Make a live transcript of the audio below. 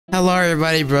Hello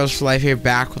everybody, Bros for Life here,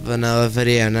 back with another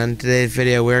video, and in today's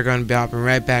video we're going to be hopping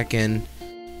right back in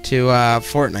to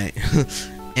Fortnite.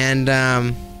 And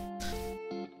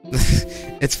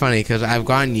it's funny because I've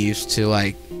gotten used to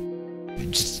like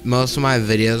just most of my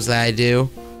videos that I do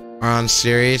are on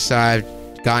series, so I've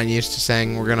gotten used to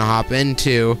saying we're gonna hop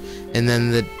into and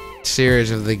then the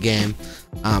series of the game.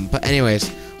 But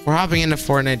anyways, we're hopping into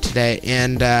Fortnite today,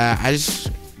 and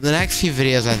the next few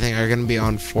videos I think are gonna be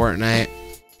on Fortnite.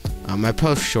 I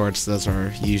post shorts, those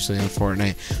are usually on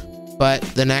Fortnite, but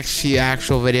the next few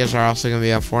actual videos are also going to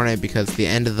be on Fortnite because the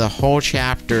end of the whole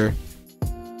chapter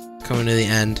coming to the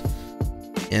end,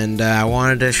 and I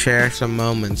wanted to share some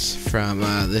moments from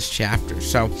this chapter.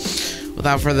 So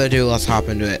without further ado, let's hop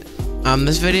into it.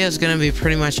 This video is going to be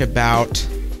pretty much about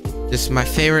just my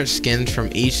favorite skins from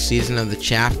each season of the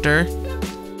chapter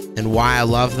and why I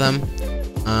love them.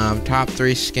 Top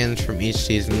 3 skins from each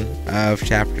season of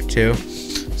chapter 2.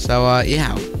 So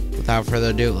yeah, without further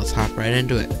ado, let's hop right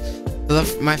into it.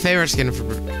 So my favorite skin from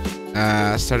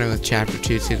starting with chapter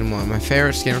 2 season 1, my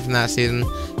favorite skin from that season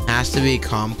has to be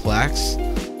Complex.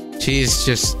 She's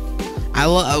just, I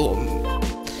love,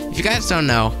 if you guys don't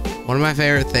know, one of my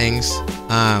favorite things,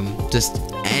 just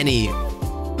any,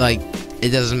 like, it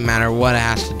doesn't matter what it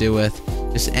has to do with,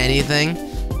 just anything,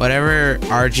 whatever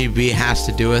RGB has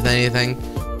to do with anything,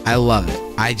 I love it.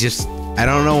 I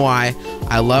don't know why.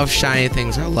 I love shiny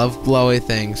things. I love glowy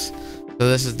things. So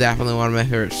this is definitely one of my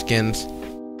favorite skins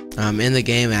in the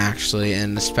game, actually,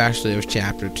 and especially with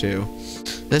chapter 2.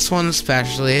 This one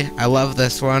especially, I love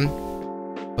this one,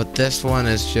 but this one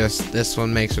is just, this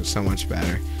one makes it so much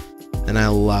better, and I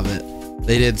love it.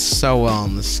 They did so well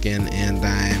on the skin, and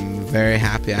I'm very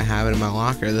happy I have it in my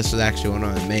locker. This is actually one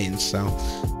of my mains, so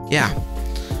yeah.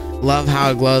 Love how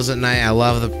it glows at night. I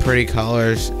love the pretty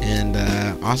colors, and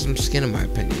awesome skin in my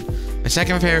opinion. My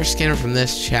second favorite skin from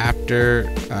this chapter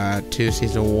 2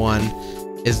 season 1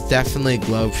 is definitely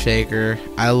Globe Shaker.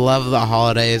 I love the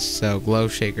holidays, so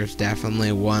Globe Shaker is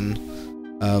definitely one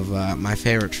of my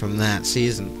favorites from that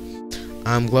season.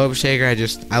 Globe Shaker,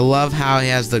 I love how he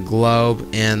has the globe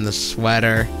and the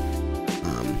sweater.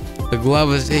 The globe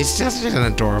he's just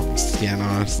an adorable skin,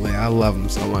 honestly. I love him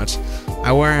so much.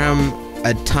 I wear him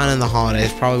a ton in the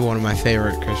holidays. Probably one of my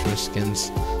favorite Christmas skins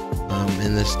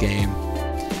in this game,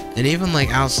 and even like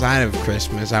outside of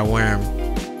Christmas I wear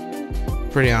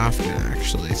them pretty often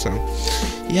actually. So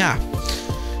yeah,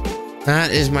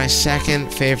 that is my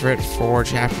second favorite for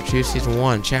chapter 2 season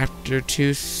 1. Chapter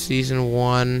 2 season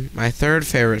 1, my third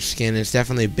favorite skin is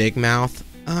definitely Big Mouth.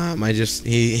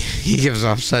 He gives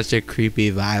off such a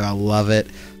creepy vibe. I love it.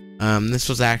 This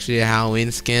was actually a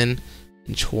Halloween skin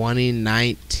in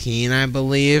 2019, I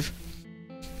believe.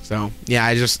 So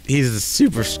yeah, he's a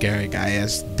super scary guy. He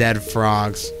has dead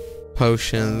frogs,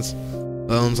 potions,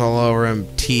 bones all over him,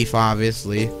 teeth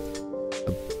obviously,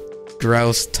 a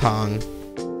gross tongue,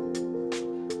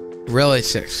 really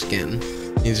sick skin.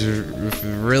 He's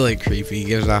really creepy. He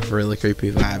gives off really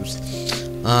creepy vibes.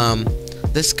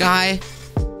 This guy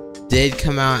did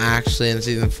come out actually in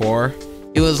season 4.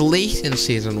 He was leaked in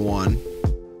season 1.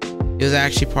 He was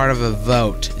actually part of a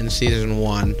vote in season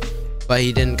 1, but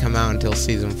he didn't come out until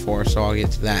season 4, so I'll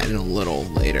get to that in a little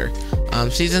later.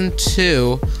 Season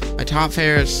 2, my top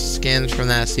favorite skins from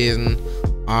that season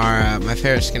are, my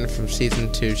favorite skin from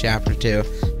season 2, chapter 2,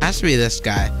 has to be this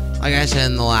guy. Like I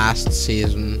said in the last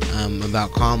season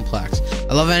about Complex,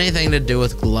 I love anything to do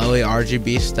with glowy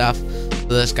RGB stuff, so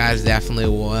this guy's definitely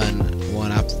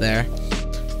one up there.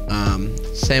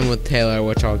 Same with Taylor,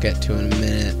 which I'll get to in a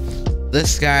minute.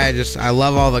 This guy, I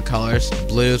love all the colors.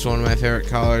 Blue is one of my favorite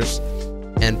colors,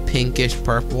 and pinkish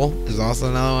purple is also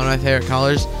another one of my favorite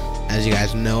colors. As you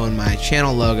guys know in my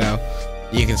channel logo,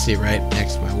 you can see right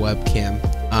next to my webcam.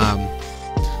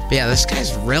 But yeah, this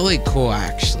guy's really cool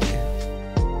actually.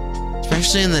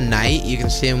 Especially in the night, you can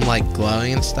see him like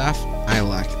glowing and stuff. I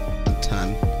like it a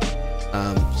ton.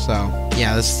 So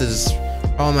yeah, this is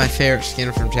probably my favorite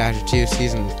skin from chapter 2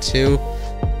 season 2,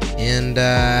 and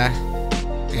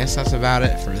I guess that's about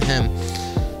it for him.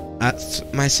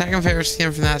 My second favorite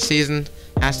skin from that season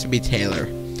has to be Taylor.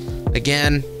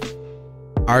 Again,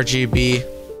 RGB.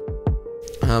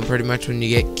 Pretty much when you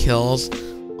get kills,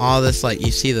 all this, like,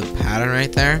 you see the pattern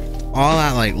right there, all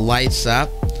that like lights up.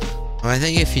 I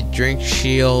think if you drink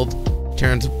shield, it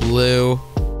turns blue.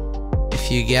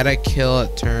 If you get a kill,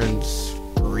 it turns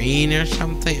green or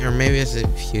something, or maybe it's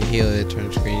if you heal, it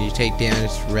turns green. You take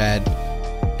damage, it's red.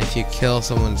 If you kill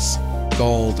someone's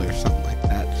gold or something like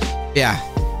that. Yeah,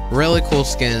 really cool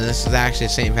skin. This is actually a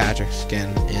St. Patrick's skin,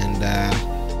 and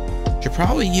should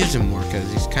probably use him more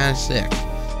because he's kind of sick.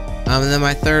 And then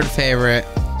my third favorite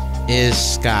is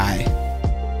Sky.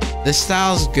 This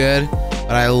style's good,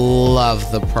 but I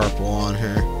love the purple on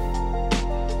her.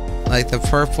 Like the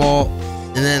purple,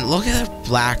 and then look at the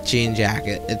black jean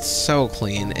jacket. It's so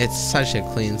clean. It's such a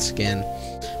clean skin.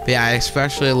 But yeah, I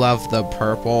especially love the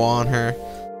purple on her.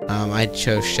 I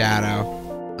chose Shadow.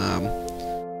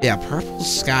 Yeah, purple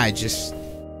Sky, just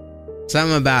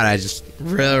something about it I just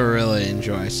really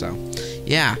enjoy. So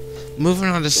yeah, moving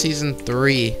on to season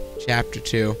 3, chapter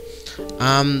 2.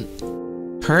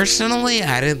 Personally,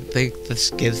 I didn't think the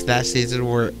skins that season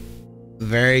were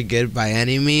very good by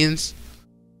any means.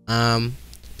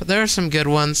 But there are some good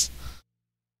ones.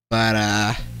 But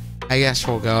I guess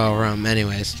we'll go over them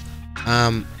anyways.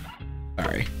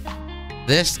 Sorry.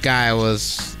 This guy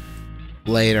was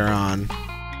later on.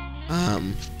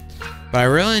 But I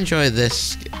really enjoy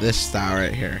this style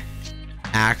right here.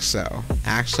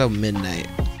 Axo Midnight.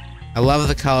 I love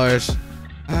the colors.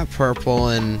 Purple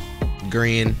and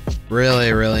green.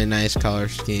 Really nice color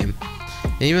scheme.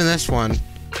 And even this one,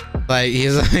 like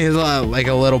he's like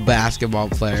a little basketball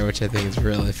player, which I think is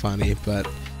really funny. But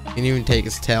you can even take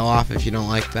his tail off if you don't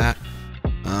like that.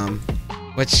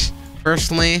 Which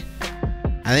personally,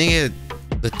 I think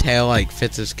the tail like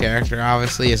fits his character.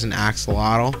 Obviously, as an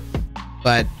axolotl,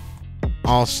 but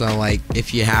also like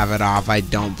if you have it off, I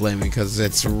don't blame you because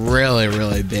it's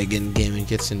really big in game and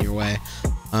gets in your way.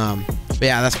 But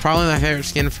yeah, that's probably my favorite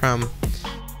skin from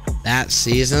that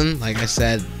season. Like I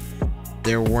said,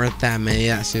 there weren't that many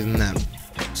that season that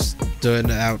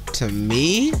stood out to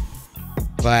me,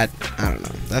 but I don't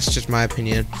know, that's just my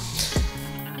opinion.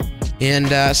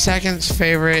 And second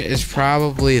favorite is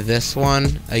probably this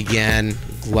one. Again,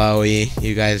 glowy.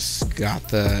 You guys got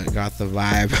the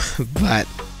vibe. But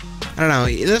I don't know,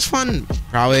 this one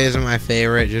probably isn't my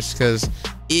favorite just because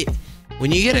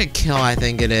when you get a kill, I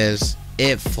think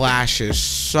it flashes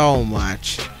so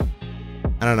much.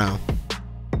 I don't know.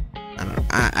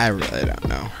 I really don't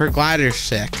know. Her glider's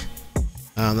sick.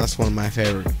 That's one of my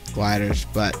favorite gliders.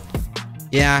 But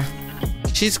yeah,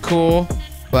 she's cool,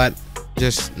 but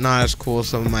just not as cool as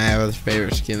some of my other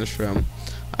favorite skins from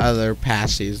other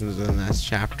past seasons in this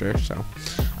chapter. So,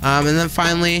 and then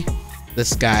finally,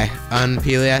 this guy,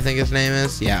 Unpeely, I think his name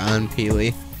is. Yeah,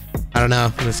 Unpeely. I don't know.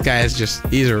 This guy is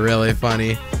he's really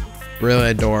funny, really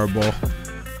adorable.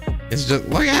 It's just,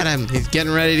 look at him. He's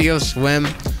getting ready to go swim.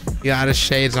 He got his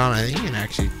shades on. I think you can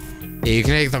actually, yeah, you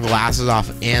can take the glasses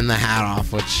off and the hat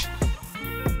off, which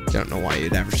I don't know why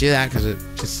you'd ever see that because it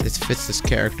fits this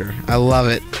character. I love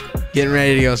it. Getting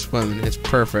ready to go swimming. It's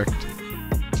perfect.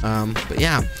 But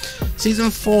yeah, season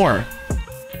 4.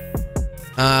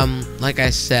 Like I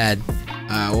said,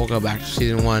 we'll go back to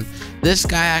season 1. This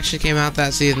guy actually came out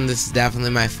that season. This is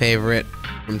definitely my favorite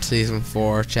from season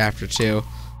 4, chapter 2.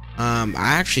 I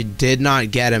actually did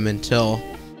not get him until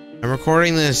I'm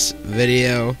recording this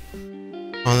video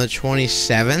on the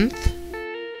 27th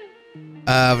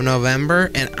of November,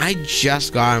 and I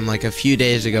just got him like a few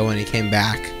days ago when he came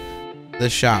back to the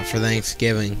shop for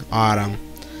Thanksgiving autumn.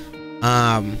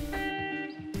 And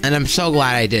I'm so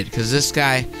glad I did, because this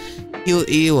guy,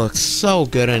 he looks so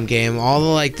good in game. All the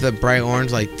like the bright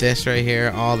orange, like this right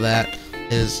here, all that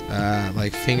is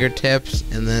like fingertips,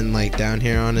 and then like down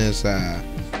here on his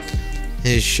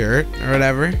shirt or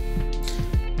whatever,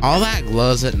 all that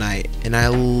glows at night, and I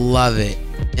love it.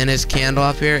 And his candle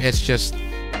up here, it's just,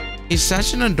 he's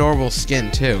such an adorable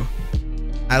skin too.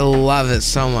 I love it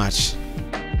so much.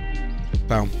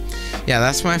 So yeah,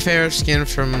 that's my favorite skin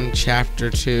from chapter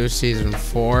 2, season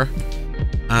 4.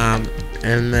 And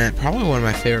then probably one of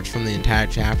my favorites from the entire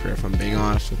chapter, if I'm being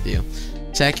honest with you.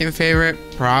 Second favorite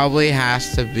probably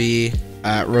has to be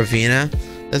Ravina.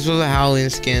 This was a Halloween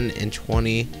skin in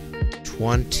 2020.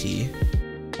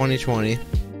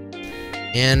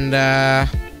 And I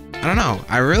don't know,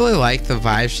 I really like the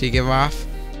vibe she give off,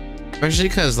 especially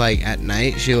because like at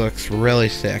night she looks really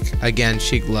sick. Again,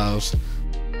 she glows,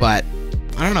 but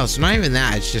I don't know, it's not even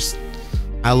that, it's just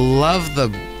I love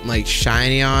the like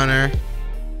shiny on her.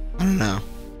 I don't know,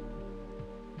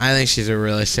 I think she's a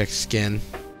really sick skin.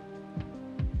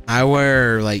 I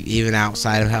wear her like even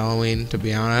outside of Halloween, to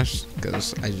be honest,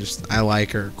 because I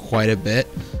like her quite a bit.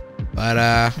 But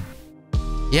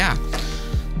yeah.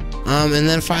 And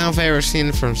then final favorite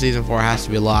scene from season 4 has to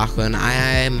be Lachlan. I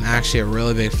am actually a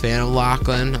really big fan of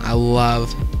Lachlan. I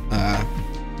love,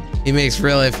 he makes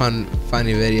really funny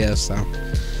videos, so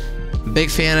big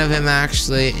fan of him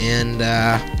actually. And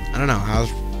I don't know, I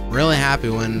was really happy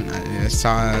when I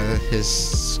saw his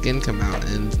skin come out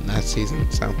in that season.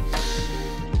 So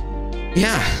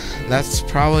yeah, that's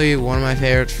probably one of my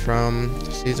favorites from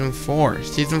season 4.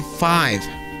 Season 5,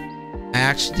 I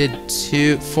actually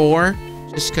did 4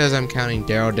 just because I'm counting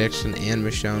Daryl Dixon and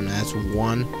Michonne as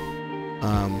one.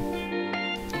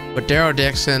 But Daryl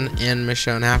Dixon and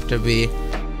Michonne have to be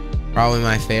probably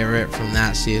my favorite from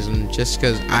that season, just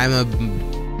because I'm a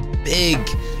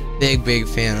big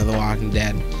fan of The Walking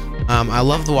Dead. I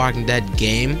love The Walking Dead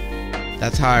game.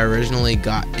 That's how I originally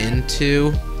got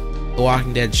into The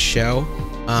Walking Dead show.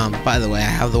 By the way, I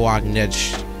have The Walking Dead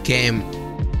game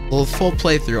full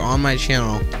playthrough on my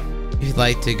channel. If you'd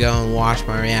like to go and watch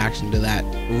my reaction to that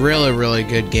really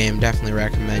good game, definitely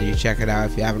recommend you check it out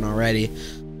if you haven't already.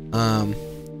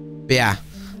 But yeah,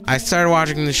 I started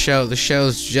watching the show. The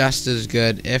show's just as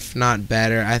good, if not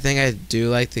better. I think I do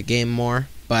like the game more,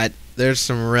 but there's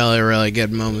some really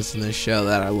good moments in this show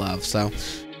that I love. So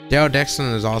Daryl Dixon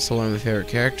is also one of my favorite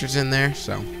characters in there,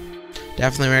 so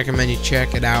definitely recommend you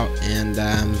check it out. And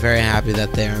I'm very happy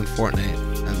that they are in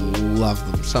Fortnite. I love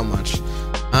them so much.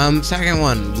 Second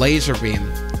one, Laserbeam.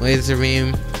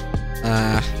 Laserbeam,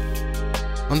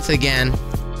 once again,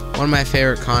 one of my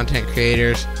favorite content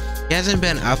creators. He hasn't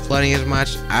been uploading as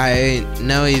much. I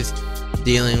know he's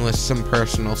dealing with some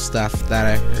personal stuff that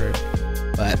I heard,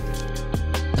 but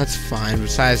that's fine.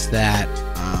 Besides that,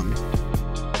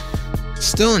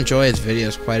 still enjoy his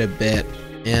videos quite a bit.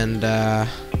 And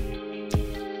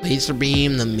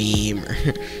Laserbeam the meme.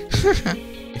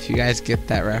 If you guys get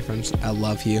that reference, I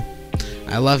love you.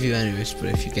 I love you anyways, but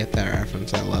if you get that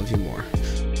reference, I love you more.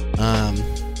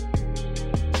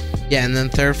 Yeah, and then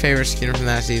third favorite skin from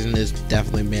that season is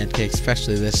definitely Mancake,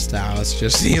 especially this style. It's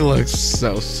just, he looks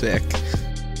so sick.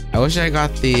 I wish I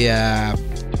got the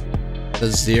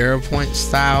 0-point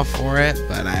style for it,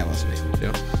 but I wasn't able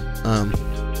to.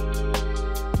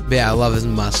 But yeah, I love his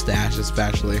mustache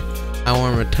especially. I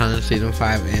wore him a ton in season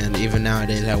 5, and even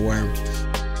nowadays I wear him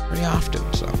pretty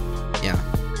often, so yeah,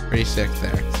 pretty sick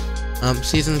there.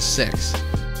 Season 6,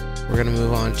 we're gonna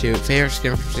move on to favorite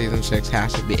skin from season 6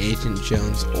 has to be Agent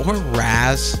Jones or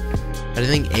Raz. But I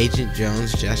think Agent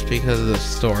Jones just because of the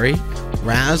story.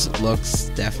 Raz looks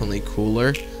definitely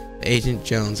cooler. Agent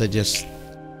Jones,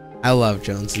 I love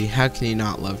Jonesy. How can you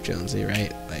not love Jonesy,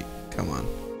 right? Like, come on.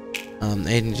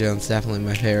 Agent Jones definitely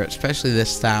my favorite, especially this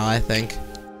style, I think.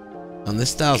 This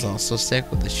style's also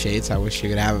sick with the shades. I wish you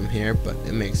could have them here, but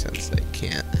it makes sense they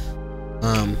can't.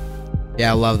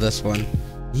 Yeah, I love this one.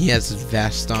 He has his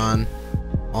vest on,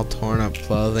 all torn up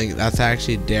clothing. That's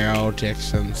actually Daryl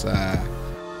Dixon's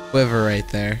quiver right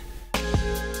there.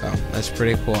 So that's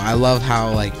pretty cool. I love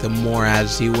how, like, the more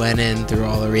as he went in through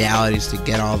all the realities to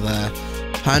get all the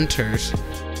hunters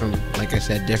from, like I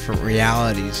said, different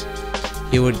realities,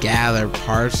 he would gather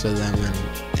parts of them, and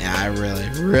yeah, I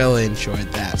really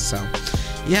enjoyed that. So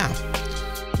yeah,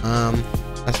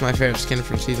 that's my favorite skin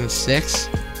from season 6.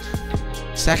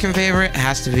 Second favorite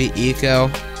has to be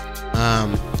Eco.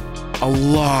 A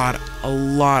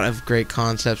lot of great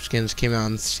concept skins came out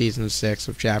in season 6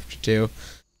 of chapter 2,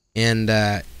 and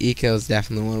Eco is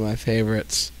definitely one of my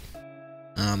favorites.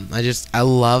 I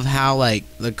love how, like,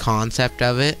 the concept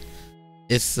of it,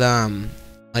 it's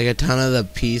like a ton of the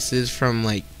pieces from,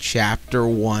 like, chapter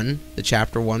 1, the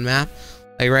chapter 1 map.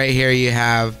 Like right here you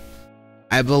have,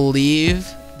 I believe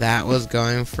that was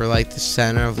going for, like, the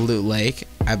center of Loot Lake,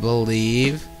 I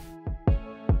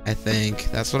think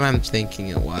that's what I'm thinking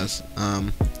it was.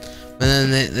 And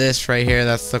then this right here,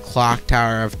 that's the clock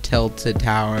tower of Tilted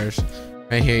Towers.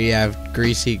 Right here you have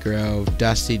Greasy Grove,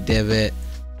 Dusty Divot,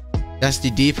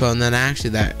 Dusty Depot, and then actually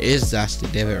that is Dusty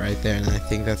Divot right there, and I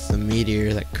think that's the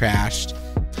meteor that crashed.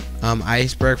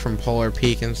 Iceberg from Polar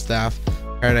Peak and stuff,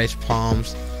 Paradise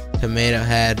Palms, Tomato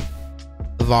Head,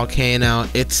 the volcano.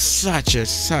 It's such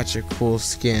a cool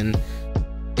skin,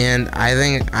 and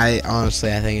I honestly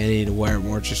think I need to wear it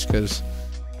more just because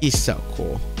he's so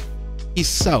cool. He's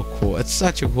so cool. It's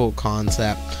such a cool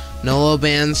concept. Nolo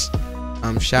Bands,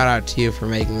 shout out to you for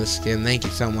making this skin. Thank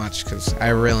you so much, because I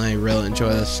really enjoy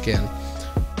this skin.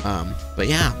 But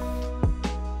yeah.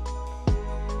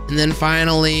 And then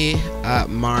finally,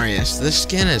 Marius. This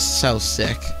skin is so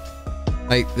sick.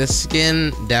 Like, this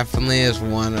skin definitely is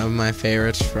one of my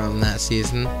favorites from that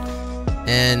season.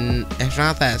 And if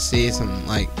not that season,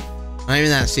 like, not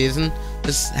even that season,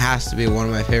 this has to be one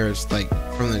of my favorites, like,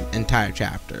 from the entire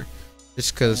chapter.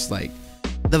 Just because, like,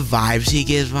 the vibes he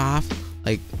gives off,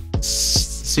 like,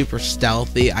 super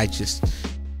stealthy.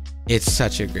 It's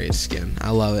such a great skin. I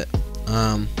love it.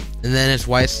 And then his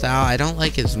white style, I don't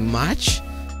like as much,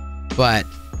 but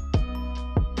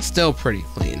still pretty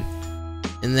clean.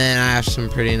 And then I have some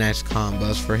pretty nice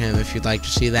combos for him. If you'd like to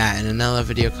see that in another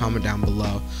video, comment down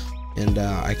below, and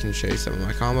I can show you some of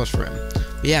my combos for him.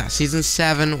 But yeah, season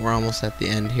 7, we're almost at the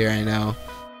end here, I know.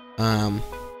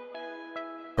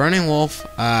 Burning Wolf,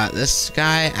 this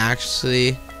guy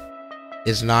actually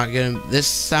is not gonna. This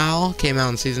style came out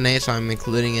in season 8, so I'm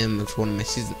including him as one of my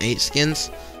season 8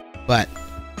 skins. But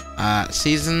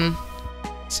season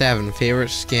 7 favorite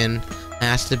skin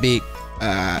has to be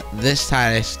this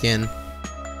tie-dye skin.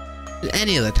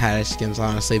 Any of the tie-dye skins,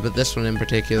 honestly, but this one in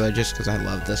particular, just because I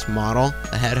love this model,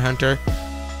 the Headhunter.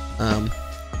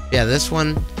 Yeah, this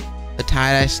one, the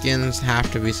tie-dye skins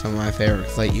have to be some of my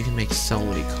favorites. Like, you can make so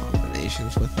many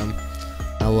combinations with them.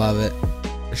 I love it.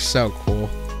 They're so cool.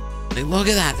 Like, look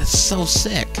at that. That's so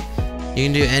sick. You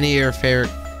can do any of your favorite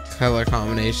color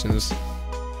combinations.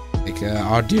 Like,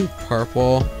 I'll do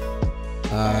purple,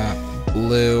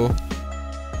 blue,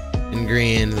 and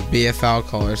green, the BFL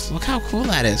colors. Look how cool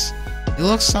that is. It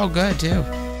looks so good, too.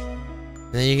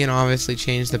 And then you can obviously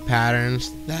change the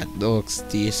patterns. That looks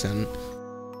decent.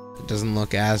 It doesn't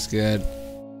look as good.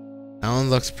 That one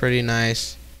looks pretty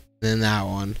nice. Then that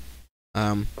one.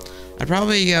 I'd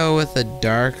probably go with a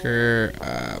darker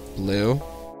blue.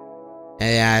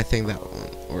 Yeah, I think that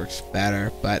one works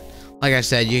better. But like I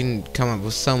said, you can come up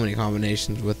with so many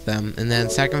combinations with them. And then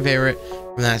second favorite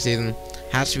from that season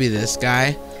has to be this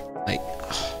guy. Like,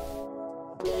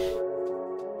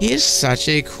 he is such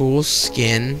a cool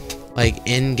skin. Like,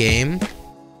 in game.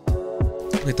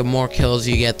 Like, the more kills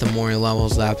you get, the more he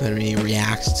levels up, and he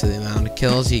reacts to the amount of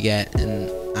kills you get. And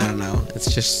I don't know,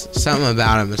 it's just something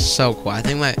about him is so cool. I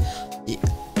think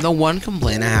the one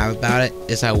complaint I have about it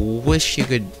is I wish you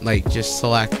could like just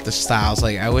select the styles.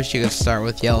 Like, I wish you could start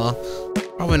with yellow.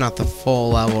 Probably not the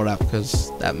full leveled up,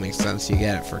 because that makes sense, you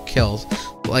get it for kills.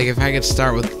 But like, if I could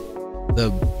start with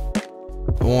the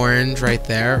orange right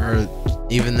there, or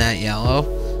even that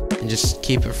yellow, and just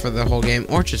keep it for the whole game,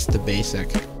 or just the basic,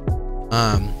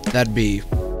 that'd be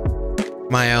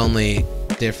my only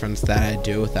difference that I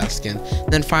do with that skin.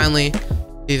 And then finally,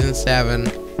 season 7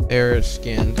 favorite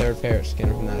skin, third favorite skin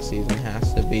from that season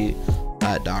has to be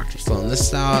Dr. Sloan. This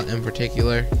style in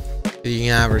particular, you can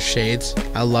have her shades.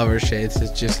 I love her shades.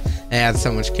 It's just, it adds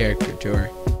so much character to her.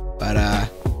 But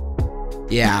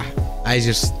yeah,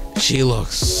 she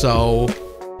looks so,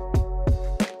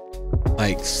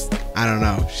 like, I don't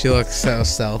know, she looks so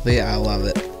stealthy. I love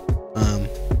it.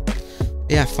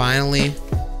 Yeah, finally,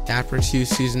 Chapter 2,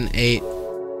 Season 8.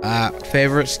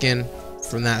 Favorite skin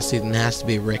from that season has to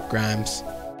be Rick Grimes.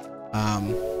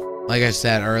 Like I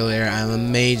said earlier, I'm a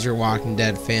major Walking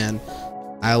Dead fan.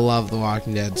 I love The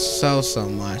Walking Dead so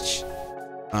much.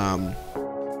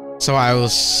 So I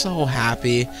was so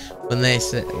happy when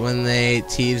they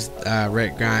teased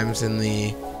Rick Grimes in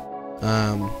the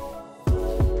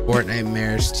Fortnite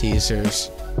Mirrors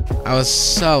teasers. I was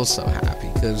so happy,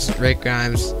 because Rick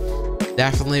Grimes,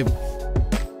 definitely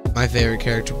my favorite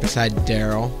character beside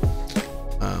Daryl,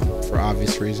 for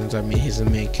obvious reasons. I mean, he's the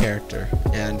main character,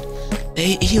 and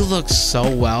he looks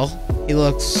so well. He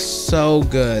looks so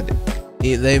good.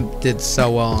 They did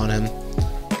so well on him,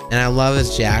 and I love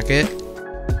his jacket.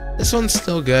 This one's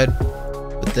still good,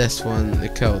 but this one, the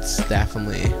coat's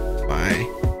definitely my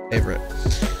favorite.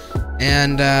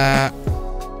 And I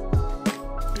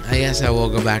guess I will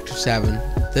go back to 7.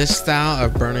 This style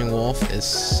of Burning Wolf is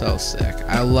so sick.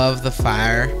 I love the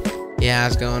fire he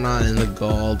has going on, in the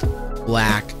gold,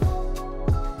 black.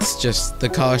 It's just, the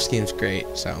color scheme's great.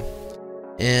 So,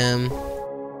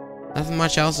 nothing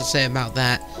much else to say about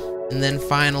that. And then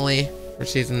finally, for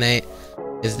season 8,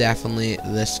 is definitely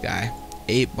this guy,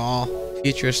 8-ball,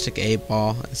 futuristic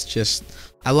 8-ball. It's just,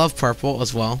 I love purple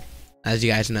as well, as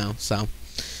you guys know. So,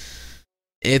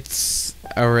 it's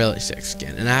a really sick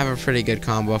skin, and I have a pretty good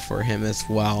combo for him as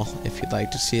well. If you'd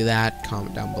like to see that,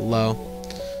 comment down below.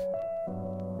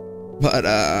 But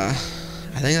I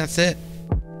think that's it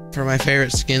for my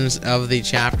favorite skins of the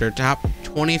chapter. Top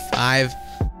 25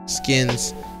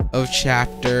 skins of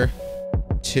chapter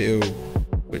 2,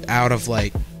 out of,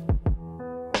 like,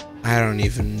 I don't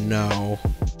even know,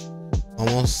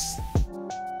 almost,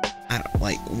 I don't,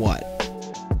 like, what,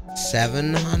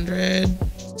 700,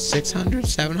 600,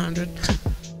 700,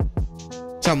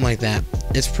 something like that.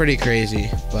 It's pretty crazy,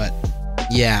 but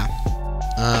yeah.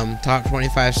 Top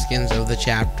 25 skins of the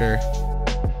chapter.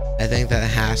 I think that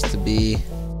has to be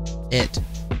it.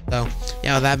 So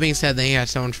yeah, with that being said, thank you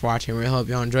guys so much for watching. I really hope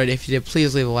you all enjoyed it. If you did,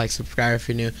 please leave a like, subscribe if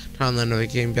you're new, turn on the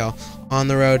notification bell. On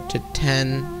the road to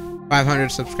 500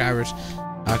 subscribers.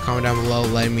 Comment down below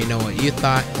letting me know what you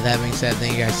thought. With that being said,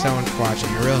 thank you guys so much for watching.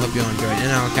 I really hope you all enjoyed it,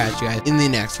 and I'll catch you guys in the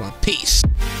next one. Peace.